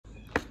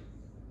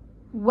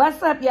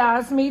What's up, y'all?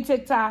 It's me,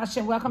 TikTosh,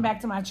 and welcome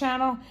back to my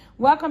channel.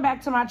 Welcome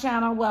back to my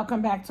channel.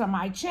 Welcome back to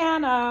my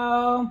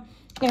channel.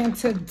 And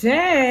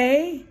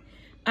today,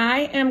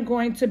 I am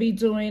going to be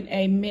doing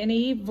a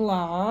mini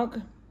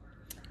vlog.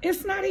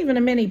 It's not even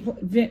a mini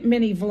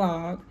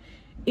vlog.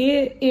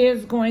 It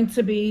is going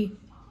to be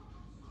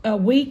a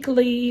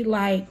weekly,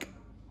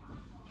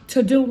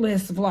 to-do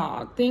list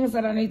vlog. Things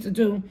that I need to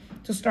do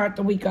to start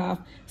the week off.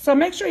 So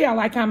make sure y'all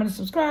like, comment, and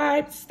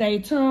subscribe. Stay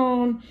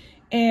tuned.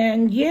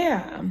 And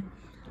yeah.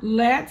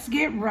 Let's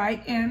get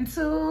right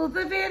into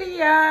the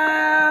video.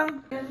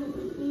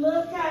 And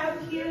look how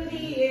cute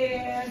he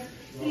is.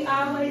 He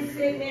always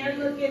sitting there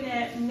looking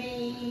at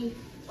me.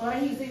 Or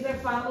he's either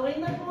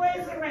following the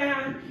boys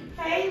around.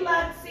 Hey,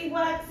 Luxie,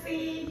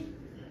 Wuxie.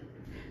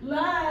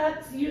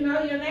 Lux, you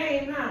know your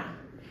name, huh?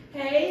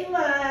 Hey,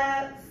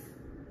 Lux.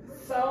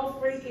 So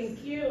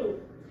freaking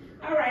cute.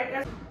 All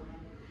right.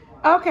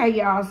 Okay,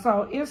 y'all.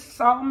 So it's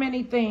so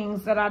many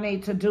things that I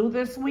need to do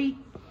this week.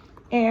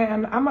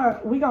 And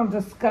we're gonna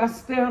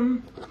discuss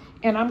them,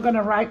 and I'm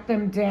gonna write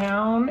them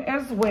down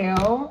as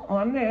well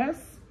on this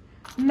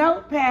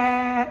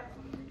notepad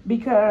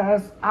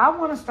because I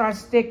want to start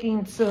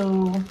sticking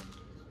to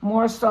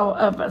more so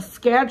of a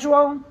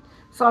schedule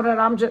so that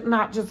I'm just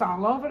not just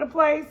all over the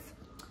place.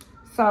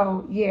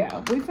 So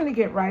yeah, we're gonna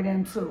get right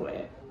into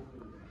it.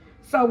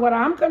 So what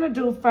I'm gonna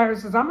do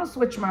first is I'm gonna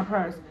switch my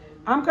purse.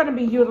 I'm gonna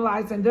be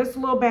utilizing this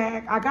little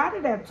bag. I got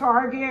it at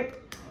Target.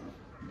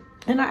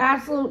 And I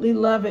absolutely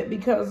love it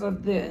because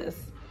of this.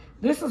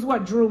 This is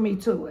what drew me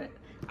to it.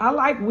 I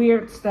like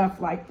weird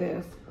stuff like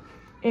this.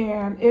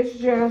 And it's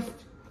just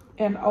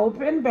an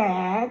open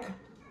bag.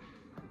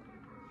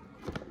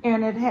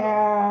 And it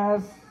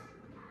has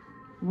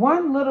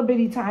one little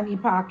bitty tiny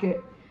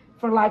pocket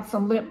for like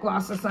some lip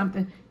gloss or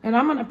something. And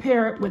I'm going to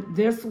pair it with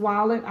this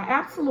wallet. I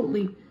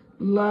absolutely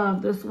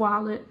love this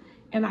wallet.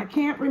 And I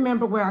can't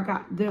remember where I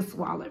got this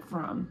wallet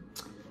from.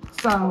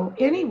 So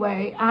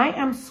anyway, I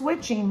am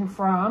switching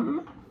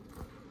from,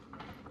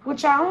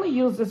 which I only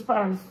use this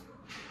purse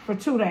for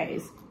 2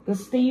 days, the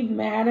Steve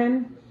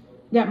Madden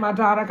that my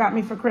daughter got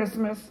me for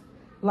Christmas.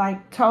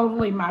 Like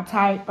totally my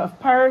type of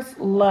purse.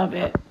 Love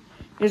it.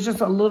 It's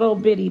just a little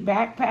bitty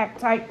backpack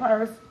type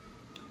purse.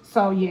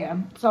 So yeah,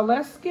 so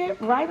let's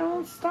get right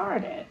on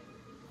started.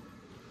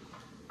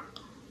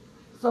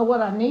 So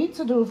what I need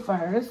to do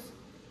first,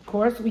 of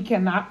course, we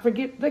cannot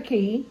forget the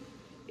key.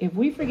 If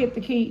we forget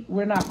the key,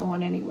 we're not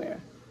going anywhere.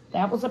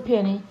 That was a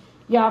penny.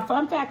 Y'all,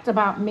 fun fact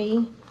about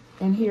me,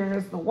 and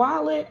here's the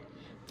wallet.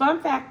 Fun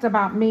fact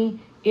about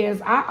me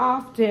is I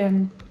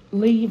often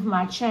leave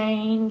my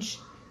change.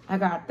 I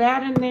got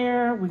that in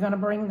there. We're going to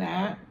bring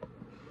that.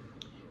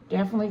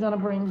 Definitely going to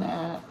bring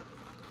that.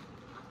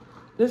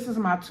 This is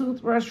my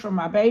toothbrush for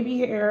my baby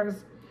hairs.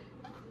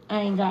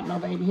 I ain't got no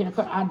baby hair.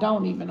 I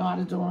don't even know how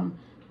to do them.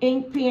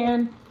 Ink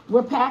pen.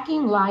 We're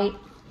packing light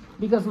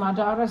because my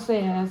daughter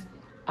says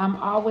I'm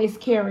always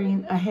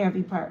carrying a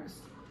heavy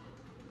purse.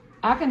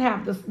 I can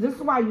have this. This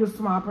is why I use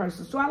small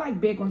purses. Do I like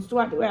big ones?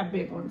 I do have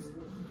big ones.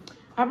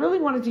 I really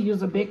wanted to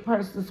use a big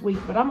purse this week,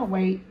 but I'm going to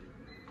wait.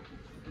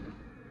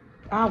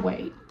 I'll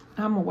wait.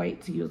 I'm going to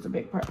wait to use a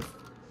big purse.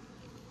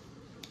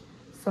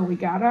 So we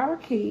got our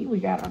key. We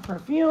got our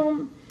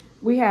perfume.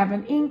 We have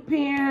an ink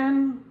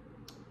pen.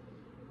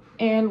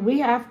 And we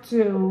have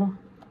to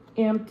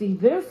empty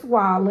this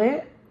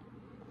wallet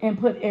and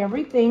put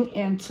everything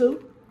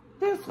into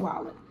this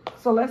wallet.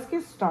 So let's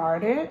get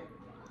started.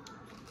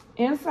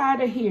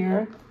 Inside of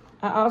here,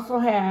 I also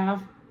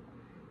have,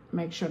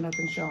 make sure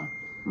nothing's showing,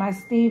 my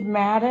Steve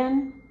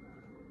Madden.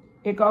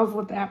 It goes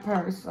with that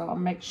purse, so I'll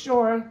make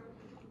sure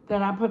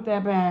that I put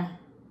that back.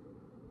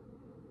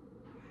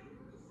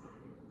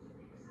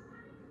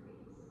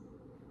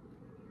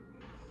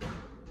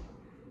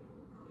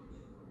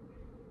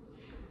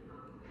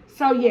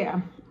 So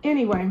yeah,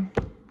 anyway,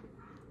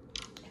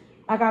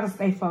 I gotta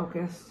stay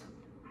focused.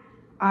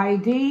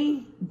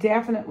 ID,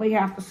 definitely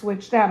have to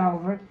switch that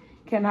over.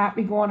 Cannot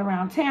be going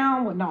around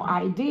town with no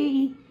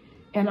ID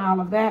and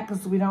all of that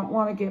because we don't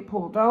want to get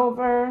pulled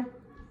over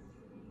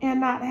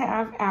and not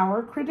have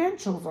our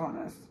credentials on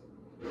us.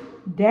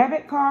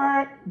 Debit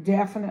card,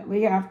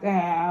 definitely have to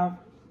have.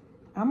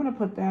 I'm going to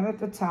put that at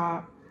the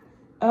top.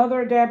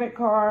 Other debit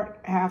card,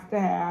 have to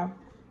have.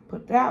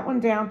 Put that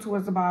one down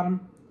towards the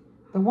bottom.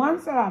 The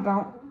ones that I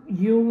don't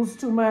use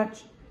too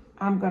much,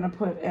 I'm going to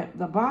put at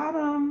the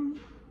bottom.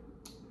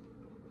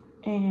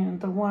 And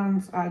the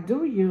ones I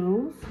do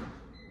use,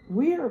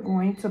 we are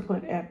going to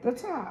put at the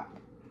top.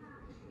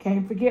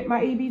 Can't forget my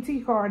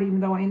EBT card,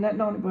 even though ain't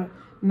nothing on it but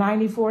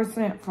 94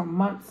 cents from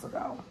months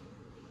ago.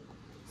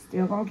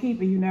 Still gonna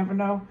keep it. You never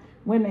know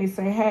when they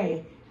say,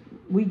 hey,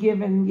 we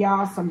giving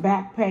y'all some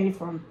back pay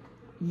from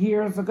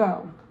years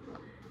ago.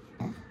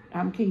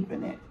 I'm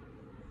keeping it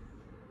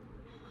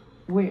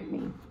with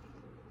me.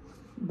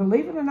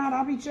 Believe it or not,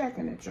 I'll be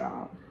checking it,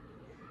 y'all.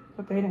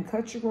 But they didn't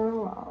cut your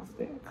girl off.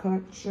 They didn't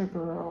cut your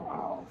girl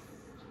off.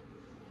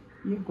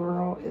 Your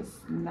girl is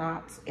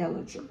not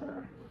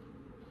eligible.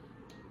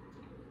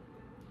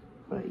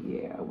 But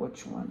yeah,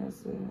 which one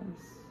is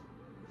this?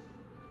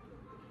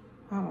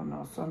 I don't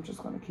know, so I'm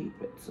just going to keep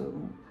it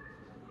too.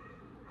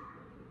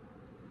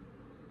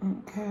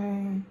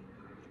 Okay.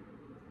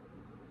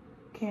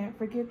 Can't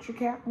forget your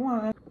cat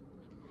one.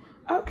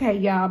 Okay,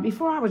 y'all,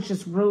 before I was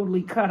just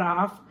rudely cut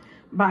off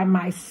by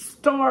my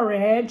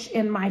storage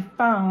in my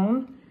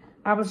phone,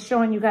 I was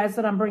showing you guys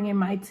that I'm bringing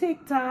my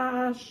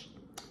TikTok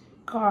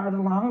card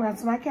along.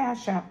 That's my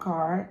Cash App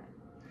card.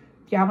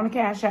 If y'all want to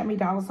Cash App me,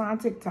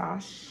 $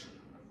 TikTok.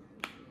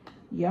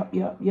 Yup.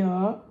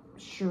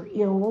 Sure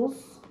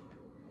is.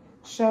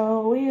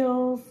 Show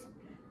is.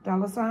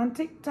 $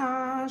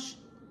 TikTok.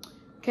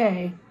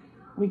 Okay.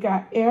 We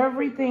got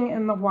everything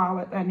in the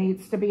wallet that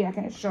needs to be. I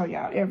can't show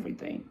y'all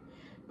everything.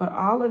 But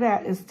all of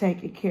that is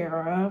taken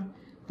care of.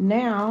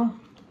 Now,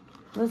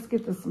 let's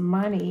get this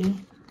money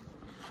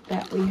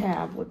that we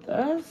have with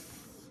us.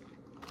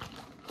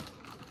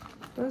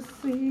 Let's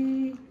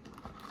see.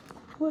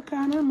 What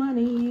kind of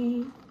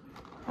money?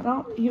 I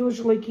don't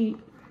usually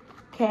keep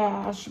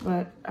cash,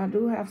 but I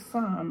do have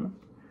some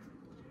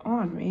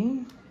on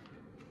me.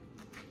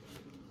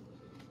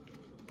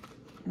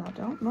 And I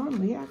don't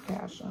normally have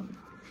cash on me.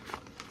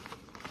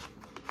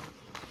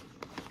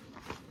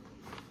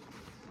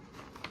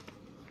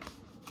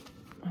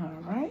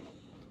 All right,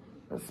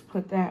 let's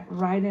put that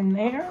right in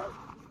there.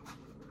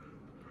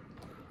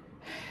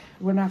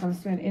 We're not going to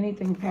spend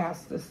anything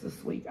past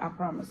this week. I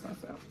promise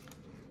myself.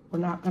 We're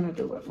not going to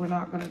do it. We're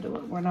not going to do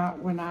it. We're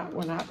not going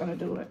to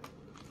do it.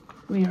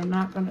 We are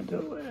not going to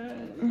do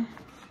it.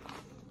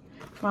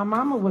 My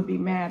mama would be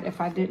mad if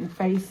I didn't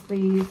face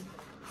these.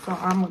 So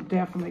I'm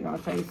definitely going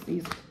to face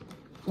these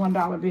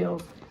 $1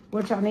 bills,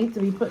 which I need to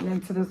be putting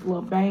into this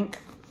little bank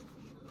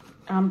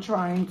I'm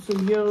trying to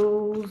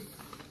use.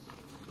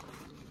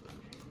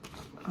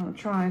 I'm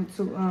trying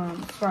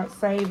to start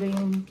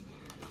saving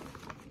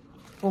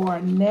for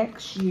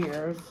next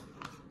year's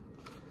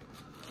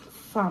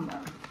summer.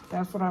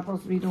 That's what I'm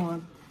supposed to be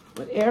doing.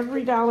 With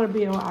every dollar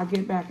bill I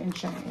get back in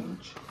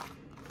change.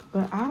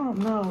 But I don't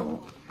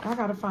know. I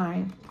got to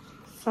find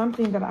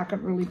something that I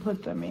could really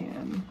put them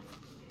in.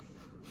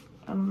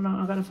 I don't know.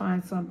 I got to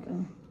find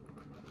something.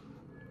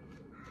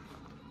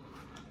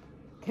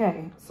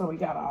 Okay, so we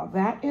got all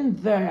that in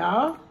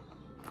there.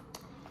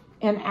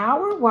 And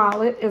our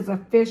wallet is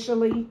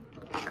officially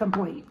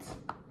complete.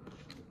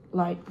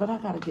 Like, but I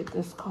got to get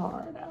this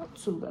card out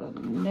too that I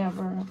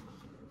never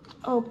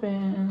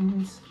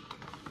opened.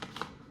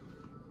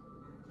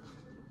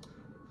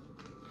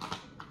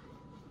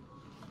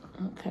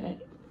 Okay.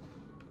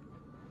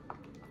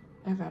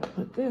 I got to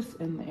put this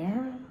in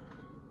there.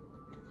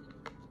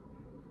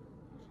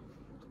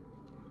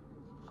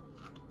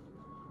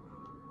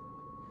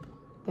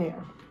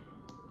 There.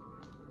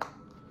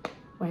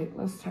 Wait,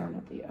 let's turn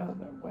it the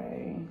other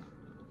way.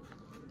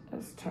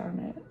 Let's turn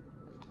it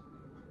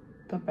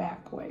the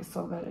back way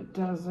so that it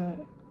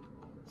doesn't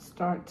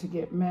start to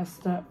get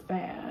messed up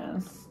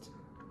fast.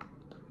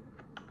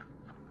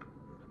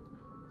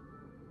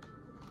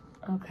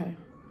 Okay.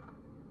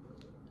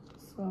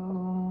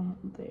 So,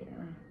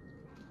 there.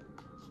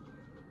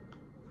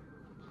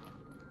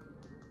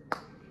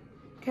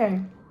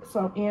 Okay,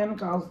 so in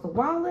goes the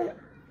wallet,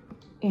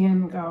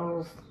 in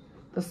goes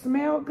the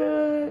smell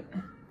good,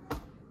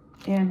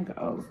 in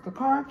goes the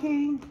car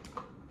key.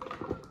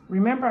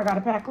 Remember, I got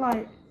a pack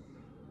light.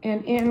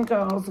 And in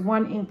goes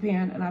one ink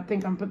pen, and I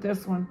think I'm put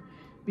this one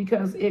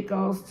because it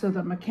goes to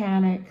the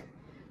mechanic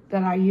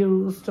that I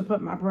use to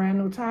put my brand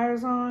new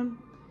tires on.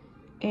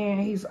 And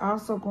he's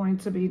also going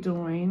to be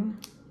doing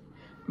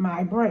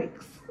my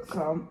brakes.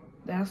 So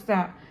that's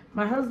that.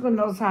 My husband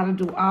knows how to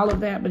do all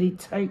of that, but he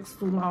takes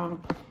too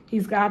long.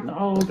 He's gotten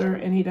older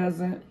and he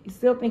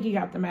still think he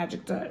got the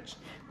magic touch.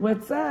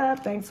 What's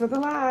up? Thanks for the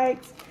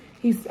likes.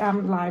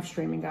 I'm live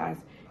streaming, guys.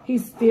 He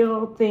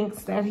still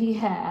thinks that he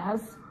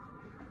has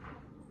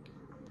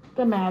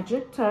the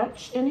magic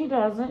touch, and he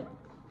doesn't.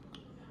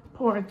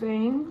 Poor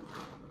thing.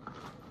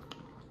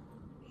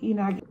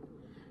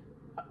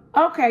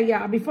 Okay,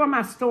 y'all, before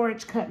my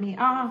storage cut me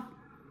off,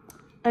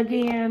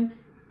 again,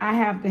 I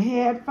have the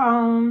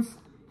headphones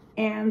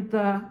and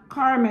the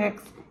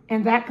Carmex,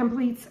 and that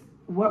completes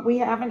what we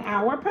have in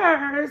our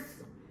purse,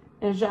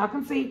 as y'all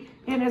can see.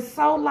 And it's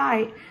so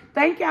light.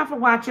 Thank y'all for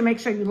watching. Make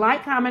sure you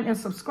like, comment, and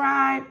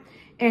subscribe,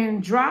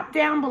 and drop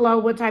down below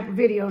what type of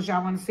videos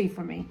y'all want to see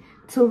from me.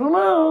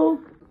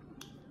 Toodaloo.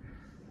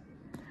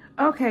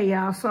 Okay,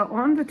 y'all, so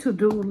on the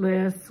to-do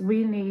list,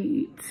 we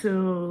need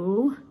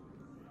to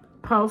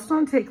post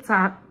on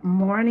TikTok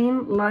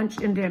morning, lunch,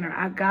 and dinner.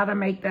 I gotta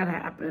make that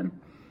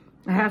happen.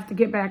 I have to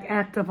get back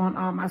active on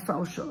all my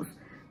socials.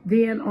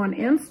 Then on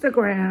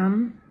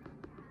Instagram,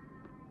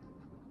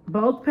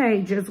 both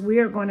pages, we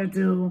are going to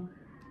do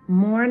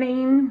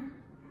morning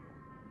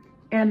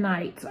and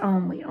nights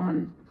only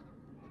on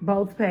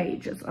both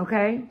pages,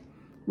 okay?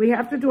 We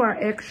have to do our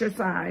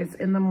exercise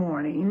in the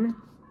morning,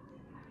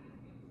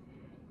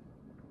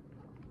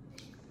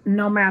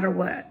 no matter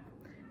what.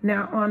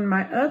 Now, on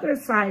my other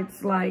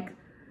sites like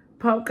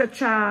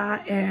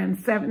Pokecha and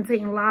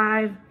 17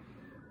 Live,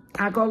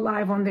 I go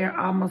live on there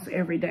almost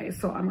every day,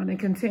 so I'm going to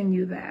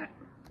continue that.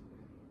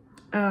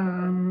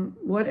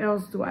 What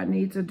else do I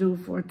need to do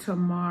for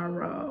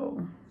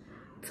tomorrow?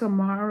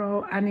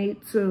 Tomorrow, I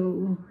need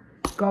to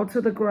go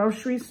to the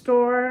grocery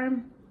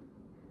store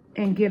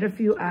and get a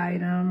few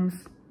items.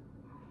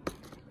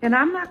 And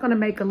I'm not going to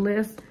make a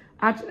list.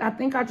 I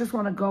think I just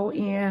want to go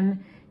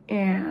in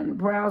and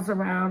browse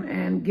around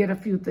and get a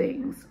few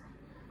things.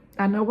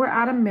 I know we're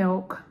out of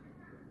milk.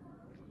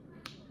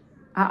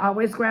 I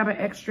always grab an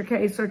extra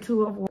case or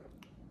two of water.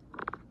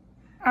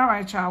 All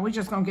right, y'all. We're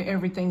just going to get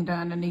everything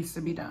done that needs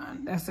to be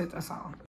done. That's it. That's all.